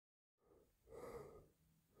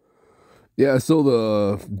Yeah, so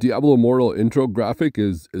the Diablo Immortal intro graphic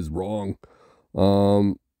is wrong.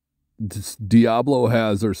 Um, Diablo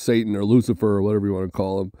has, or Satan, or Lucifer, or whatever you want to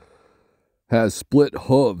call him, has split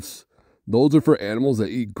hooves. Those are for animals that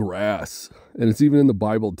eat grass, and it's even in the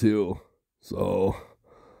Bible too. So,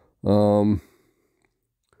 um,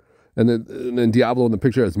 and then Diablo in the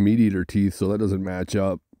picture has meat eater teeth, so that doesn't match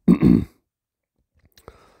up.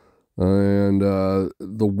 And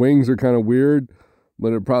the wings are kind of weird,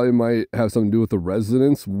 but it probably might have something to do with the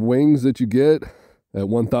resonance wings that you get at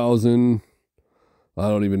 1,000. I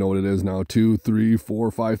don't even know what it is now. 2, 3, 4,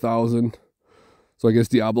 5,000. So I guess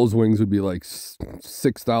Diablo's wings would be like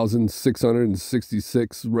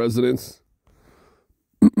 6,666 resonance.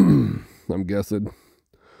 I'm guessing.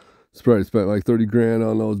 It's probably spent like 30 grand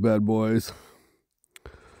on those bad boys.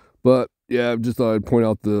 But yeah, just thought I'd point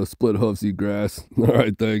out the split hoofs eat grass. All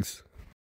right, thanks.